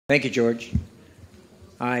Thank you, George.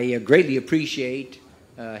 I greatly appreciate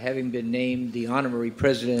having been named the honorary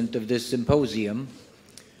president of this symposium.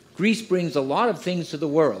 Greece brings a lot of things to the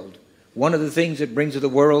world. One of the things it brings to the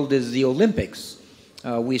world is the Olympics.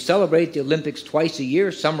 We celebrate the Olympics twice a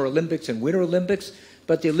year, Summer Olympics and Winter Olympics,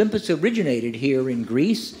 but the Olympics originated here in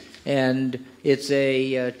Greece, and it's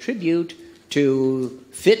a tribute to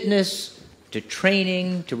fitness, to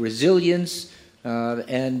training, to resilience,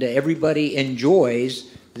 and everybody enjoys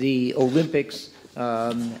the Olympics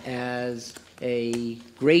as a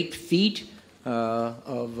great feat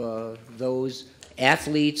of those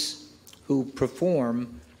athletes who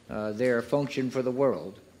perform their function for the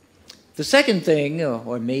world. The second thing,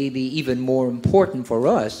 or maybe even more important for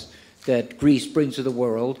us, that Greece brings to the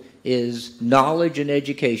world is knowledge and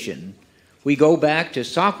education. We go back to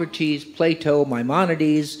Socrates, Plato,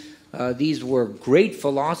 Maimonides. These were great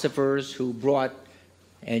philosophers who brought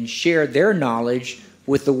and shared their knowledge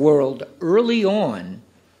with the world early on.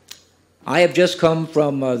 I have just come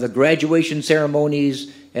from the graduation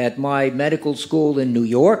ceremonies at my medical school in New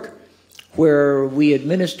York, where we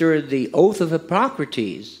administered the oath of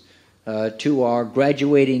Hippocrates to our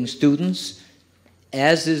graduating students,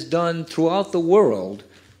 as is done throughout the world.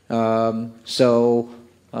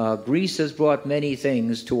 Greece has brought many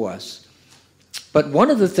things to us. But one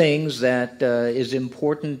of the things that is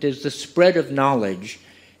important is the spread of knowledge.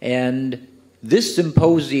 And this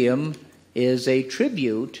symposium is a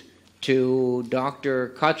tribute to Dr.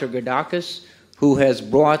 Katsagadakis, who has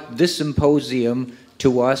brought this symposium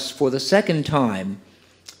to us for the second time.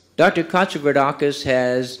 Dr. Katsagadakis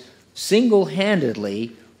has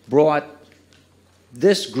single-handedly brought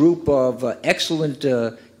this group of excellent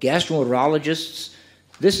gastroenterologists.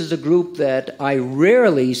 This is a group that I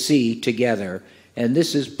rarely see together, and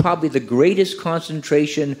this is probably the greatest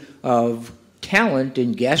concentration of talent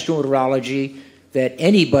in gastroenterology that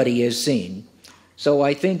anybody has seen. So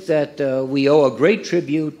I think that we owe a great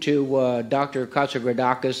tribute to Dr.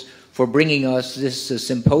 Katsagadakis for bringing us this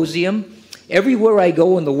symposium. Everywhere I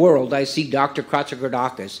go in the world, I see Dr.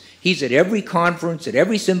 Katsagadakis. He's at every conference, at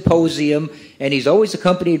every symposium, and he's always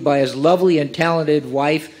accompanied by his lovely and talented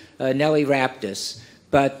wife, Nellie Raptis.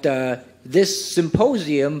 But this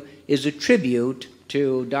symposium is a tribute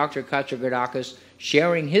to Dr. Katsagadakis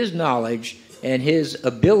sharing his knowledge and his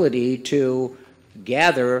ability to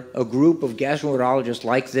gather a group of gastroenterologists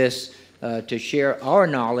like this to share our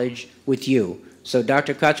knowledge with you. So,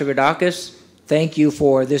 Dr. Katsagadakis, thank you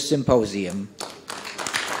for this symposium.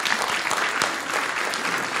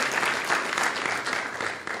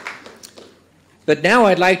 But now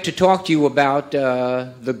I'd like to talk to you about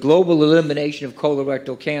the global elimination of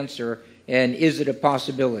colorectal cancer, and is it a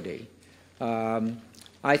possibility?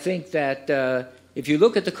 I think that if you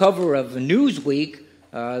look at the cover of Newsweek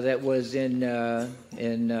that was in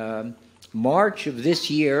March of this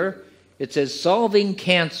year, it says, "Solving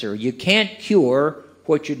Cancer. You can't cure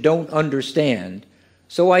what you don't understand."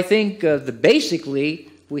 So I think basically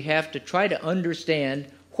we have to try to understand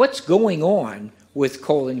what's going on with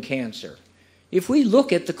colon cancer. If we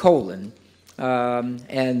look at the colon,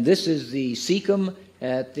 and this is the cecum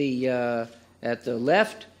at the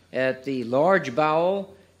left, at the large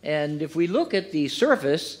bowel, and if we look at the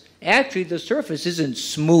surface, actually the surface isn't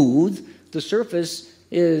smooth. The surface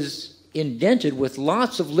is indented with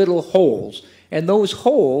lots of little holes, and those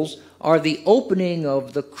holes are the opening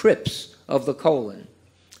of the crypts of the colon.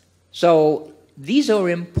 So these are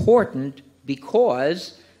important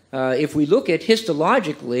because if we look at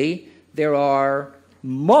histologically, there are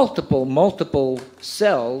multiple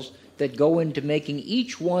cells that go into making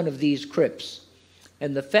each one of these crypts.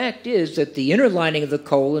 And the fact is that the inner lining of the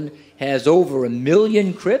colon has over 1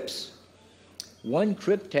 million crypts. One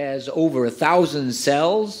crypt has over 1,000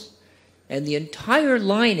 cells, and the entire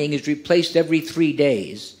lining is replaced every 3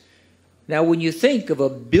 days. Now, when you think of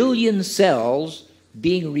 1 billion cells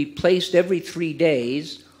being replaced every 3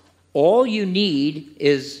 days, all you need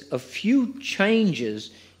is a few changes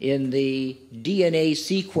in the DNA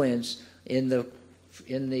sequence in the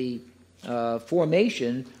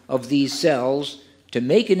formation of these cells to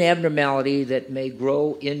make an abnormality that may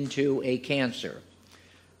grow into a cancer.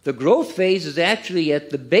 The growth phase is actually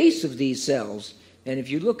at the base of these cells, and if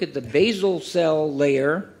you look at the basal cell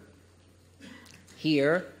layer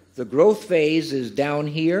here, the growth phase is down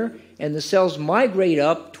here, and the cells migrate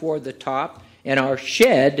up toward the top and are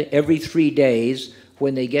shed every 3 days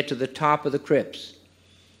when they get to the top of the crypts.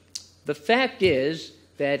 The fact is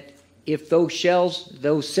that if those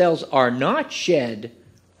cells are not shed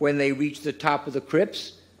when they reach the top of the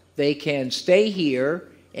crypts, they can stay here,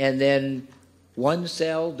 and then one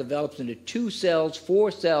cell develops into 2 cells, 4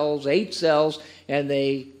 cells, 8 cells, and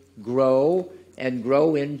they grow and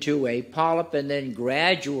grow into a polyp and then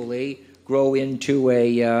gradually grow into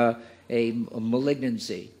a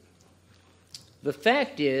malignancy. The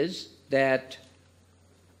fact is that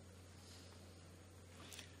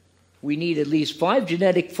we need at least 5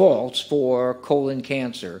 genetic faults for colon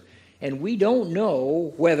cancer, and we don't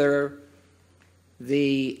know whether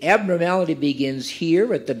the abnormality begins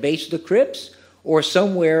here at the base of the crypts or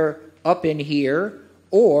somewhere up in here,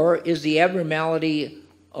 or is the abnormality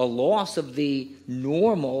a loss of the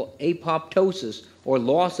normal apoptosis or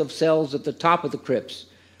loss of cells at the top of the crypts.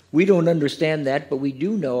 We don't understand that, but we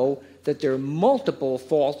do know that there are multiple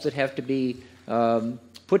faults that have to be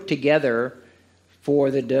put together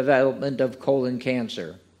for the development of colon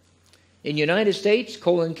cancer. In the United States,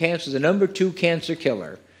 colon cancer is the #2 cancer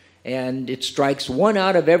killer, and it strikes 1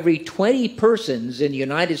 out of every 20 persons in the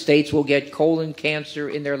United States will get colon cancer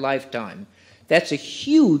in their lifetime. That's a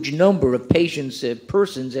huge number of patients,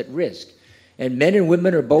 persons at risk. And men and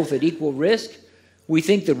women are both at equal risk. We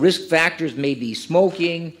think the risk factors may be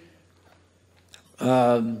smoking,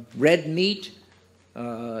 red meat,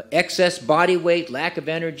 excess body weight, lack of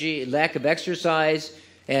energy, lack of exercise.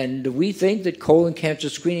 And we think that colon cancer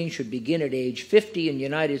screening should begin at age 50 in the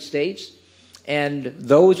United States. And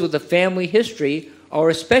those with a family history are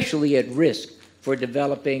especially at risk for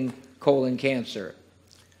developing colon cancer.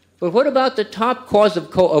 But what about the top cause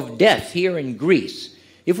of death here in Greece?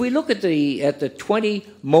 If we look at the 20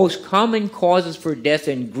 most common causes for death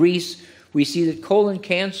in Greece, we see that colon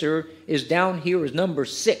cancer is down here as number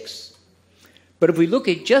 6. But if we look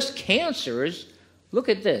at just cancers, look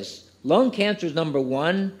at this. Lung cancer is number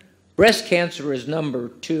 1, breast cancer is number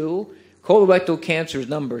 2, colorectal cancer is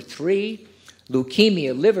number 3,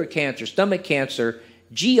 leukemia, liver cancer, stomach cancer,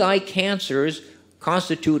 GI cancers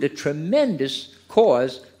constitute a tremendous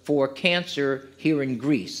cause for cancer here in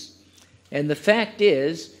Greece. And the fact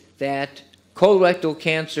is that colorectal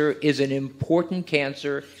cancer is an important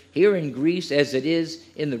cancer here in Greece as it is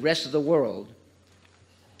in the rest of the world.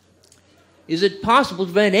 Is it possible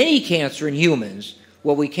to prevent any cancer in humans?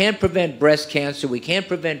 Well, we can't prevent breast cancer, we can't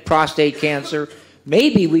prevent prostate cancer.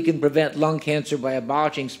 Maybe we can prevent lung cancer by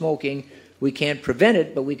abolishing smoking. We can't prevent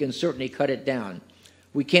it, but we can certainly cut it down.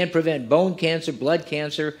 We can't prevent bone cancer, blood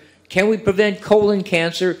cancer. Can we prevent colon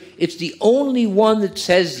cancer? It's the only one that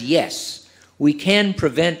says yes, we can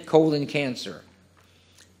prevent colon cancer.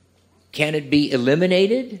 Can it be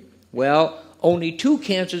eliminated? Well, only 2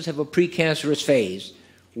 cancers have a precancerous phase.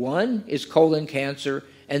 One is colon cancer,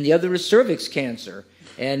 and the other is cervix cancer.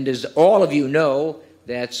 And as all of you know,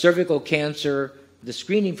 that cervical cancer, the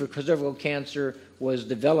screening for cervical cancer was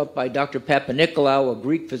developed by Dr. Papanikolaou, a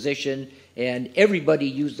Greek physician, and everybody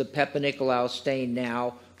used the Papanikolaou stain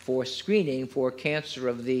now for screening for cancer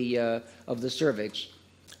of the cervix.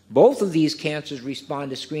 Both of these cancers respond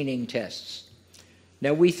to screening tests.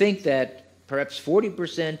 Now, we think that perhaps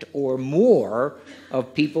 40% or more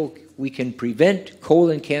of people, we can prevent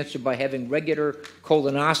colon cancer by having regular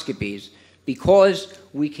colonoscopies because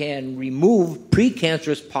we can remove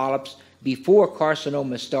precancerous polyps before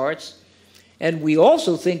carcinoma starts. And we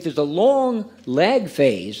also think there's a long lag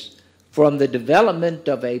phase from the development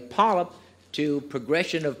of a polyp to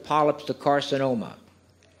progression of polyps to carcinoma.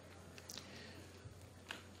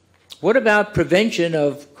 What about prevention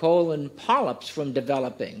of colon polyps from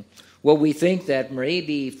developing? Well, we think that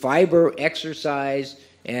maybe fiber, exercise,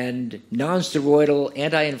 and non-steroidal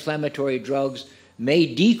anti-inflammatory drugs may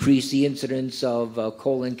decrease the incidence of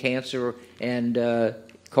colon cancer and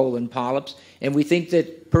colon polyps. And we think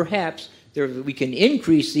that perhaps we can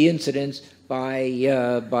increase the incidence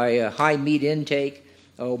by high meat intake.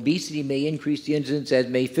 Obesity may increase the incidence, as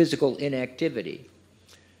may physical inactivity.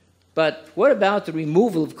 But what about the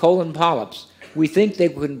removal of colon polyps? We think they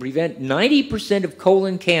can prevent 90% of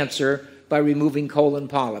colon cancer by removing colon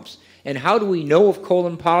polyps. And how do we know if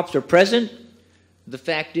colon polyps are present? The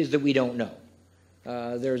fact is that we don't know.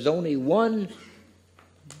 There's only one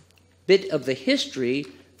bit of the history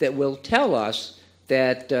that will tell us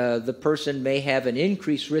that the person may have an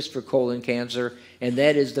increased risk for colon cancer, and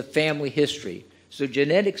that is the family history. So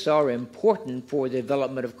genetics are important for the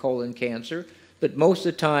development of colon cancer, but most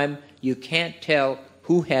of the time you can't tell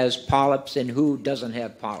who has polyps and who doesn't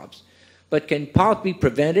have polyps. But can polyps be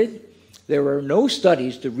prevented? There are no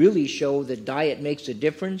studies to really show that diet makes a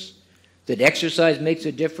difference, that exercise makes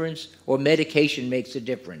a difference, or medication makes a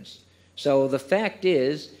difference. So the fact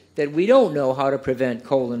is that we don't know how to prevent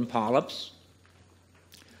colon polyps.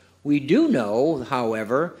 We do know,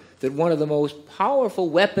 however, that one of the most powerful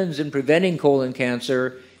weapons in preventing colon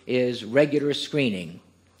cancer is regular screening.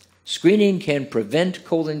 Screening can prevent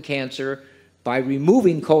colon cancer by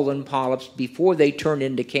removing colon polyps before they turn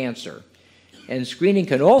into cancer. And screening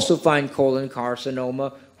can also find colon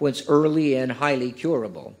carcinoma when it's early and highly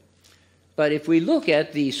curable. But if we look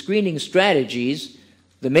at the screening strategies,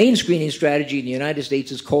 the main screening strategy in the United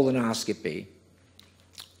States is colonoscopy.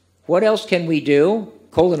 What else can we do?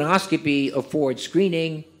 Colonoscopy affords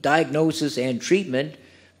screening, diagnosis, and treatment,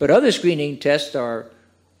 but other screening tests are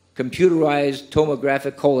computerized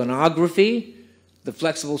tomographic colonography, the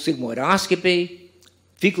flexible sigmoidoscopy,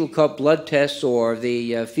 fecal cup blood tests, or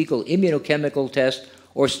the fecal immunochemical test,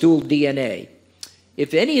 or stool DNA.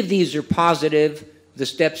 If any of these are positive, the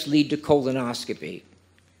steps lead to colonoscopy.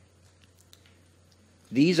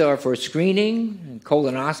 These are for screening, and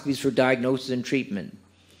colonoscopies for diagnosis and treatment.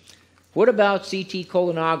 What about CT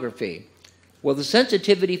colonography? Well, the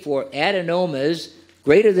sensitivity for adenomas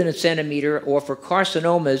greater than a centimeter or for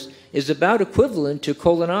carcinomas is about equivalent to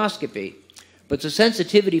colonoscopy. But the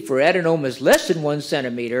sensitivity for adenomas less than 1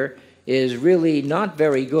 centimeter is really not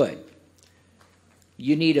very good.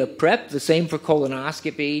 You need a PrEP, the same for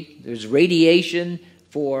colonoscopy. There's radiation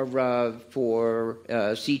for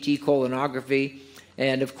CT colonography.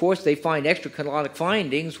 And of course, they find extracolonic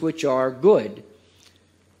findings, which are good.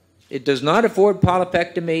 It does not afford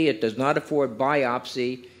polypectomy. It does not afford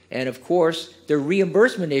biopsy. And of course, there are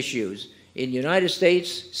reimbursement issues. In the United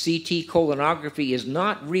States, CT colonography is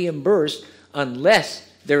not reimbursed unless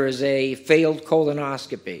there is a failed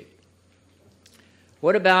colonoscopy.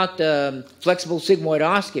 What about flexible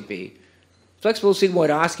sigmoidoscopy? Flexible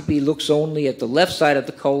sigmoidoscopy looks only at the left side of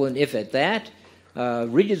the colon, if at that.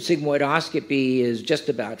 Rigid sigmoidoscopy is just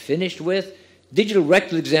about finished with. Digital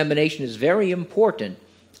rectal examination is very important.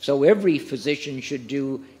 So every physician should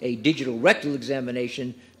do a digital rectal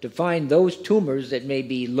examination to find those tumors that may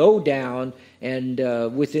be low down and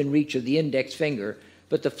within reach of the index finger.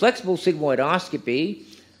 But the flexible sigmoidoscopy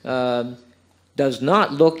does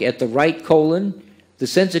not look at the right colon. The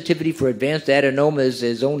sensitivity for advanced adenomas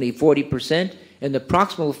is only 40%, and the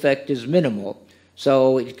proximal effect is minimal.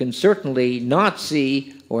 So it can certainly not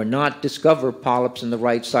see or not discover polyps in the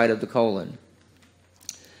right side of the colon.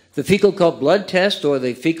 The fecal cup blood test or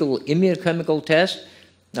the fecal immunochemical test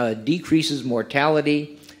decreases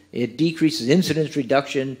mortality. It decreases incidence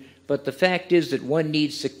reduction, but the fact is that one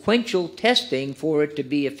needs sequential testing for it to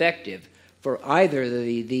be effective for either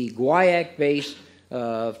the guaiac-based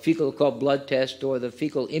fecal cup blood test or the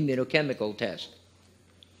fecal immunochemical test.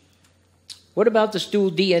 What about the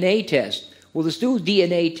stool DNA test? Well, the stool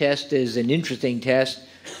DNA test is an interesting test.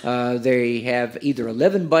 They have either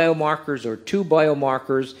 11 biomarkers or 2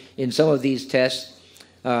 biomarkers in some of these tests.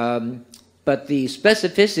 But the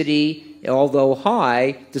specificity, although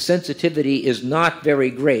high, the sensitivity is not very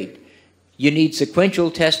great. You need sequential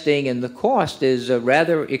testing, and the cost is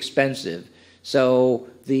rather expensive. So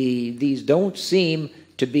these don't seem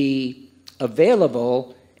to be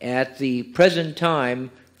available at the present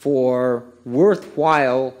time for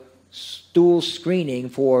worthwhile stool screening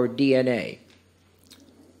for DNA.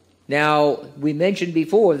 Now, we mentioned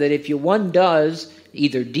before that if one does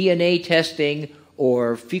either DNA testing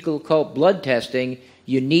or fecal cup blood testing,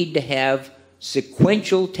 you need to have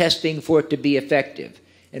sequential testing for it to be effective.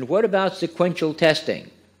 And what about sequential testing?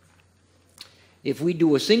 If we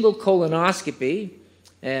do a single colonoscopy,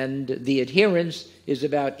 and the adherence is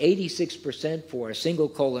about 86% for a single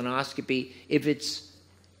colonoscopy if it's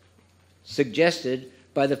suggested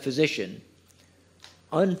by the physician.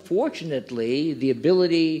 Unfortunately, the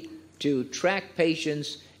ability to track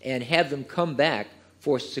patients and have them come back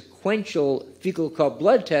for sequential fecal cup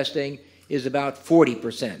blood testing is about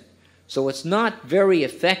 40%. So it's not very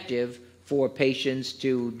effective for patients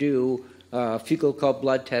to do fecal cup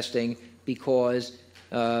blood testing because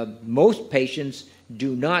most patients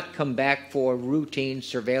do not come back for routine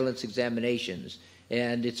surveillance examinations,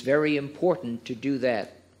 and it's very important to do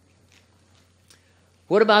that.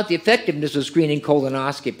 What about the effectiveness of screening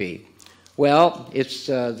colonoscopy? Well,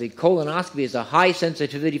 the colonoscopy is a high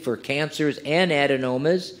sensitivity for cancers and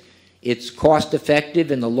adenomas. It's cost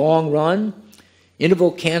effective in the long run.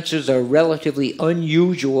 Interval cancers are relatively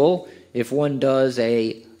unusual if one does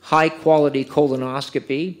a high quality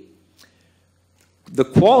colonoscopy. The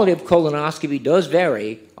quality of colonoscopy does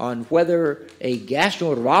vary on whether a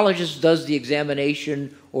gastroenterologist does the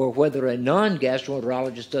examination or whether a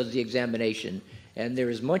non-gastroenterologist does the examination. And there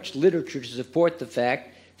is much literature to support the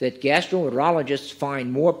fact that gastroenterologists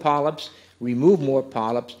find more polyps, remove more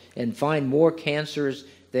polyps, and find more cancers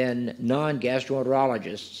than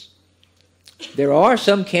non-gastroenterologists. There are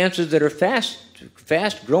some cancers that are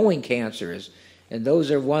fast-growing cancers, and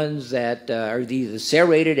those are ones that are the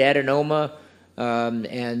serrated adenoma,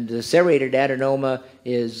 And the serrated adenoma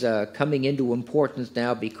is coming into importance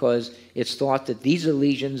now because it's thought that these are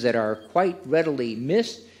lesions that are quite readily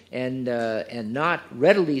missed and not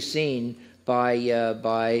readily seen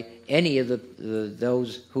by any of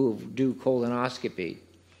those who do colonoscopy.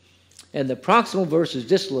 And the proximal versus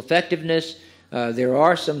distal effectiveness, there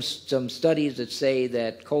are some studies that say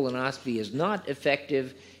that colonoscopy is not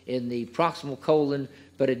effective in the proximal colon,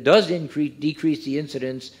 but it does decrease the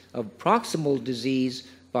incidence of proximal disease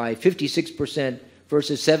by 56%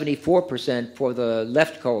 versus 74% for the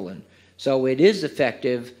left colon. So it is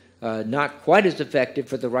effective, not quite as effective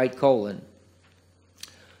for the right colon.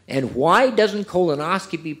 And why doesn't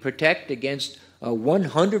colonoscopy protect against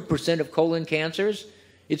 100% of colon cancers?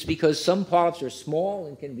 It's because some polyps are small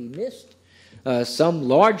and can be missed. Some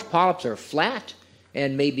large polyps are flat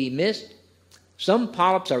and may be missed. Some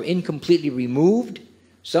polyps are incompletely removed.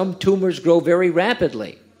 Some tumors grow very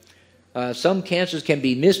rapidly. Some cancers can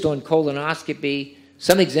be missed on colonoscopy.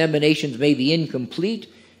 Some examinations may be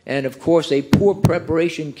incomplete. And of course, a poor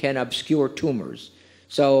preparation can obscure tumors.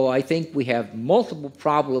 So I think we have multiple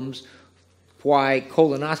problems why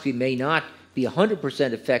colonoscopy may not be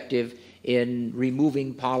 100% effective in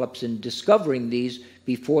removing polyps and discovering these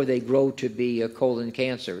before they grow to be colon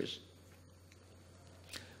cancers.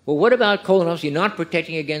 Well, what about colonoscopy not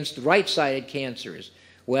protecting against right-sided cancers?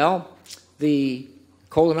 Well, the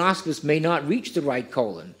colonoscopist may not reach the right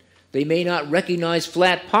colon. They may not recognize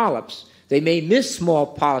flat polyps. They may miss small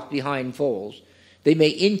polyps behind folds. They may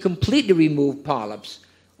incompletely remove polyps,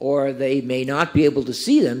 or they may not be able to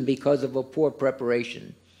see them because of a poor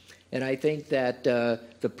preparation. And I think that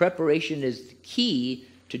the preparation is the key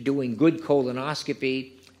to doing good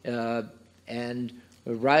colonoscopy.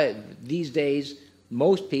 These days,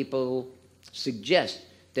 most people suggest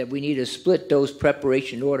that we need a split dose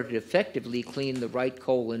preparation in order to effectively clean the right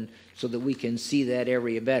colon so that we can see that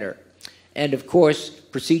area better. And of course,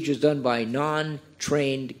 procedures done by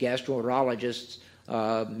non-trained gastroenterologists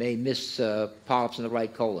may miss polyps in the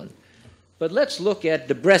right colon. But let's look at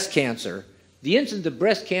the breast cancer. The incidence of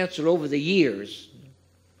breast cancer over the years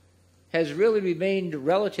has really remained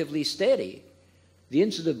relatively steady. The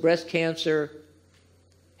incidence of breast cancer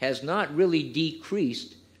has not really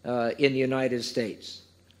decreased in the United States.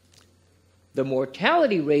 The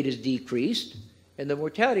mortality rate has decreased, and the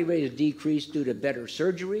mortality rate has decreased due to better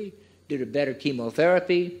surgery, due to better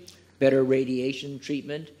chemotherapy, better radiation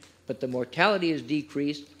treatment, but the mortality has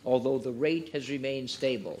decreased, although the rate has remained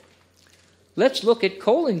stable. Let's look at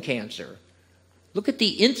colon cancer. Look at the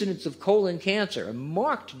incidence of colon cancer, a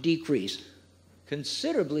marked decrease,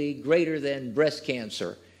 considerably greater than breast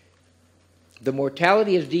cancer. The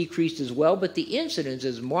mortality has decreased as well, but the incidence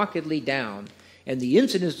is markedly down. And the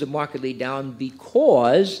incidence is markedly down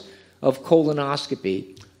because of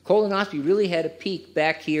colonoscopy. Colonoscopy really had a peak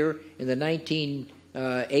back here in the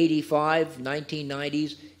 1985,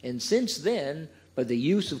 1990s, and since then, by the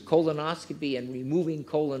use of colonoscopy and removing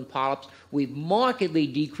colon polyps, we've markedly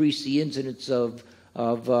decreased the incidence of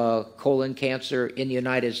colon cancer in the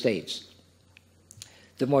United States.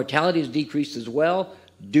 The mortality has decreased as well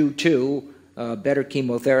due to better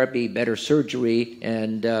chemotherapy, better surgery,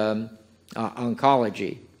 and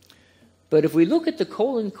oncology. But if we look at the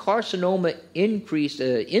colon carcinoma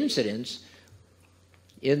incidence,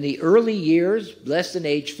 in the early years, less than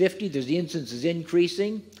age 50, the incidence is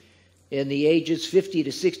increasing. In the ages 50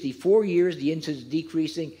 to 64 years, the incidence is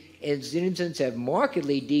decreasing, and the incidence have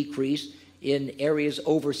markedly decreased in areas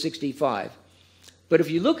over 65. But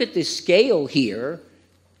if you look at the scale here,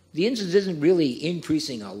 the incidence isn't really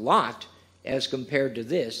increasing a lot as compared to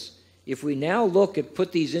this. If we now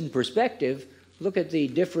put these in perspective, look at the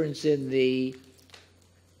difference in the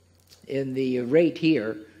rate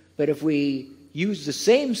here. But if we use the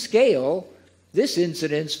same scale, this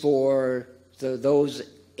incidence for those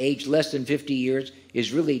aged less than 50 years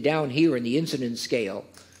is really down here in the incidence scale.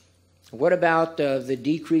 What about the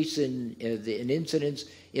decrease in incidence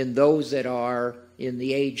in those that are in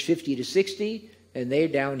the age 50 to 60? And they're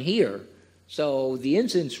down here. So the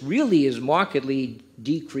incidence really is markedly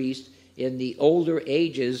decreased in the older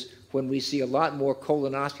ages when we see a lot more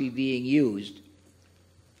colonoscopy being used.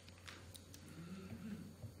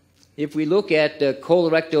 If we look at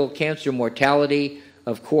colorectal cancer mortality,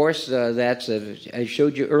 of course, I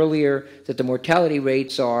showed you earlier that the mortality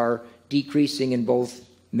rates are decreasing in both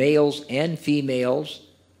males and females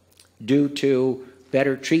due to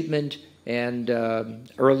better treatment and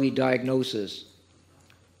early diagnosis.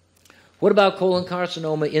 What about colon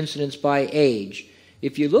carcinoma incidence by age?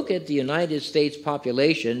 If you look at the United States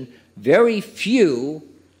population, very few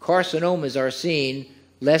carcinomas are seen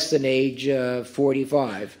less than age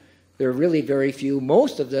 45. There are really very few.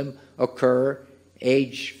 Most of them occur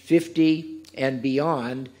age 50 and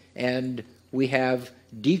beyond, and we have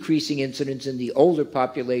decreasing incidence in the older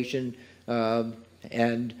population,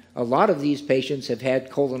 and a lot of these patients have had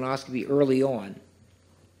colonoscopy early on.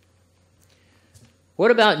 What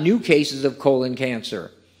about new cases of colon cancer?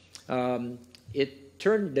 It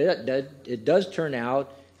does turn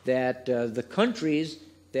out that the countries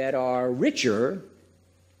that are richer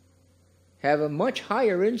have a much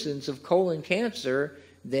higher incidence of colon cancer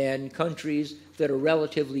than countries that are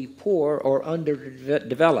relatively poor or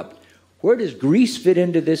underdeveloped. Where does Greece fit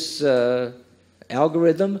into this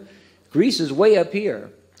algorithm? Greece is way up here.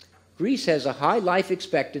 Greece has a high life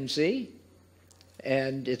expectancy,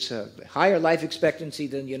 and it's a higher life expectancy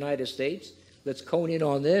than the United States. Let's cone in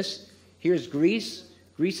on this. Here's Greece.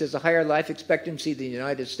 Greece has a higher life expectancy than the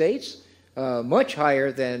United States, much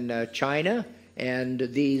higher than China and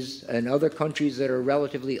other countries that are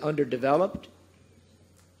relatively underdeveloped.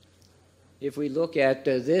 If we look at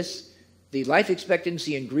this, the life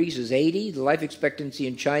expectancy in Greece is 80, the life expectancy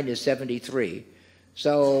in China is 73.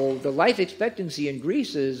 So the life expectancy in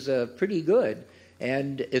Greece is pretty good,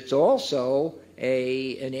 and it's also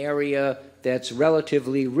an area that's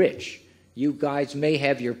relatively rich. You guys may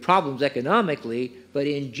have your problems economically, but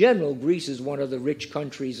in general, Greece is one of the rich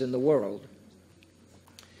countries in the world.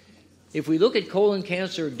 If we look at colon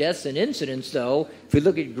cancer deaths and incidence, though, if we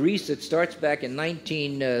look at Greece, it starts back in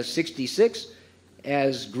 1966.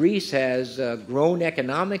 As Greece has grown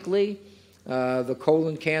economically, the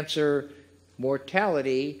colon cancer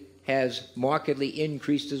mortality has markedly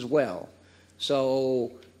increased as well.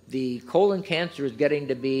 So the colon cancer is getting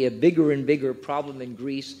to be a bigger and bigger problem in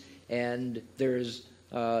Greece, and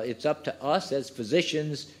it's up to us as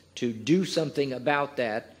physicians to do something about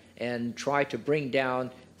that and try to bring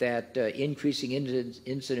down that increasing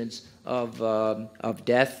incidence of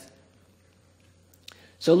death.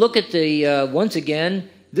 So look at once again,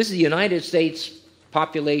 this is the United States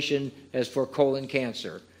population as for colon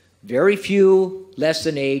cancer. Very few less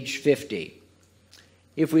than age 50.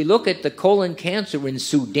 If we look at the colon cancer in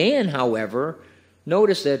Sudan, however,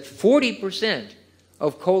 notice that 40%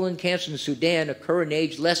 of colon cancer in Sudan occur in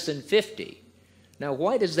age less than 50. Now,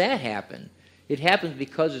 why does that happen? It happens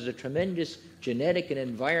because there's a tremendous genetic and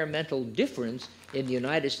environmental difference in the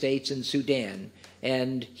United States and Sudan.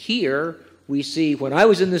 And here we see, when I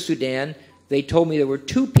was in the Sudan, they told me there were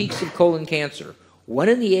two peaks of colon cancer, one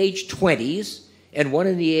in the age 20s and one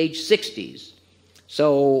in the age 60s.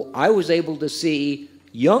 So I was able to see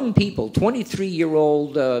young people,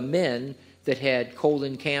 23-year-old men that had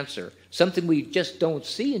colon cancer, something we just don't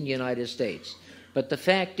see in the United States. But the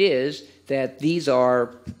fact is that these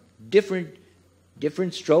are different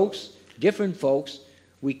strokes, different folks.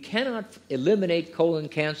 We cannot eliminate colon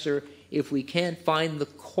cancer if we can't find the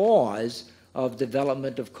cause of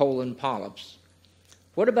development of colon polyps.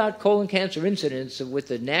 What about colon cancer incidence with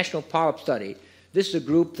the National Polyp Study? This is a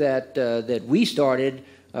group that we started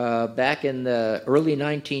back in the early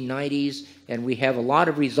 1990s, and we have a lot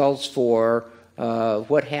of results for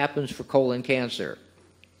what happens for colon cancer.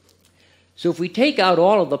 So if we take out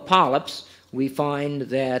all of the polyps, we find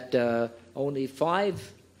that only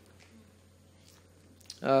 5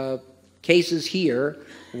 cases here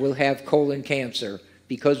will have colon cancer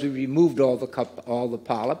because we removed all the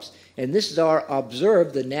polyps. And this is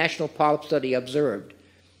the National Polyp Study observed.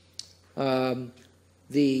 The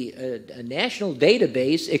national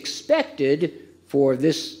database expected for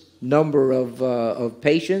this number of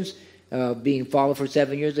patients being followed for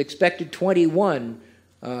 7 years, expected 21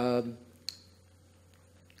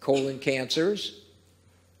 colon cancers.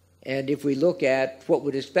 And if we look at what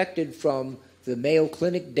was expected from the Mayo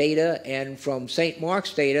Clinic data and from St.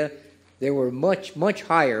 Mark's data, they were much, much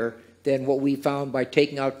higher than what we found by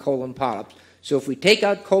taking out colon polyps. So if we take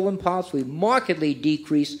out colon polyps, we markedly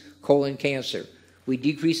decrease colon cancer. We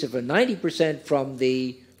decrease it from 90%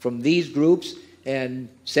 from these groups and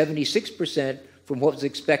 76% from what was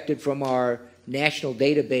expected from our national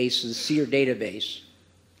database, the SEER database.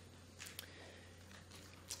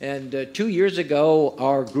 And 2 years ago,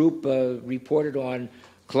 our group reported on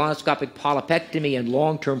colonoscopic polypectomy and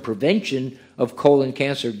long-term prevention of colon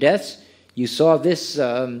cancer deaths. You saw this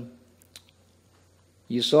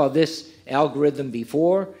algorithm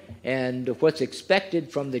before, and what's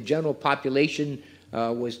expected from the general population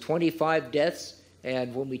was 25 deaths,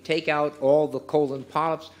 and when we take out all the colon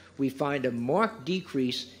polyps, we find a marked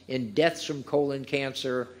decrease in deaths from colon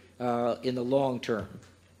cancer in the long term.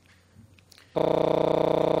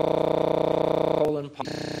 Colon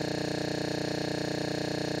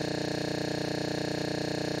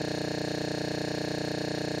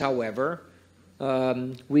however,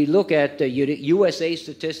 We look at USA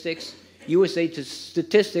statistics. USA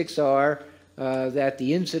statistics are that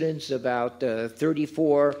the incidence about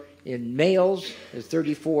 34 in males is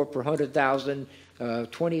 34 per 100,000,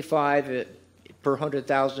 25 per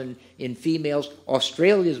 100,000 in females.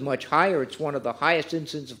 Australia is much higher. It's one of the highest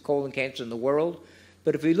incidents of colon cancer in the world.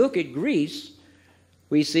 But if we look at Greece,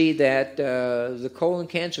 we see that the colon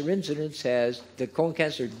cancer the colon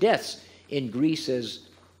cancer deaths in Greece has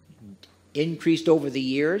increased over the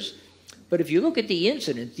years. But if you look at the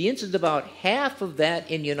incidence is about half of that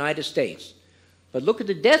in the United States. But look at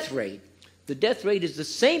the death rate. The death rate is the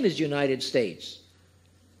same as the United States.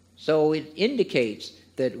 So it indicates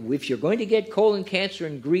that if you're going to get colon cancer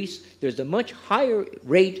in Greece, there's a much higher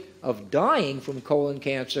rate of dying from colon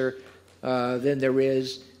cancer than there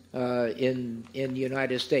is in the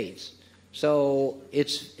United States. So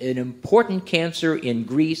it's an important cancer in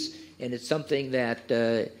Greece, and it's something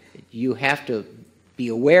that you have to be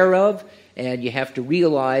aware of, and you have to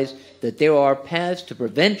realize that there are paths to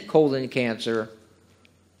prevent colon cancer.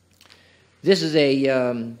 This is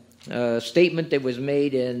a statement that was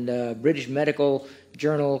made in British Medical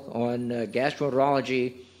Journal on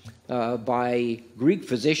gastroenterology by Greek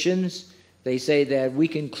physicians. They say that we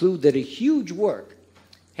conclude that a huge work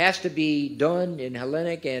has to be done in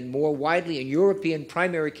Hellenic and more widely in European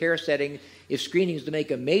primary care setting if screening is to make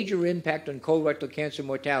a major impact on colorectal cancer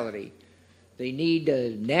mortality. They need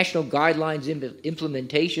national guidelines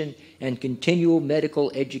implementation and continual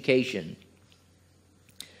medical education.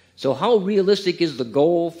 So how realistic is the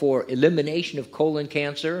goal for elimination of colon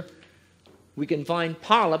cancer? We can find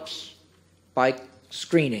polyps by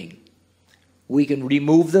screening. We can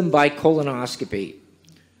remove them by colonoscopy.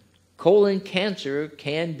 Colon cancer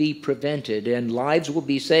can be prevented and lives will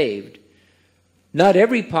be saved. Not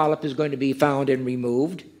every polyp is going to be found and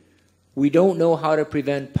removed. We don't know how to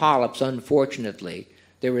prevent polyps, unfortunately.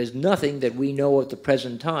 There is nothing that we know at the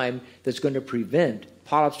present time that's going to prevent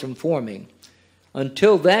polyps from forming.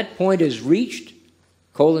 Until that point is reached,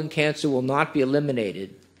 colon cancer will not be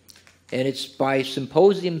eliminated. And it's by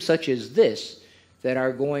symposiums such as this that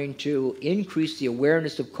are going to increase the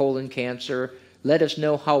awareness of colon cancer, let us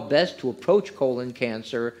know how best to approach colon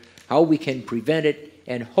cancer, how we can prevent it,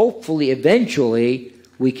 and hopefully, eventually,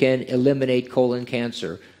 we can eliminate colon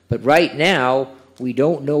cancer. But right now, we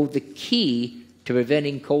don't know the key to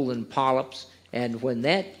preventing colon polyps, and when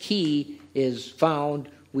that key is found,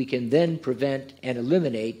 we can then prevent and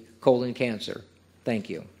eliminate colon cancer. Thank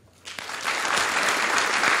you.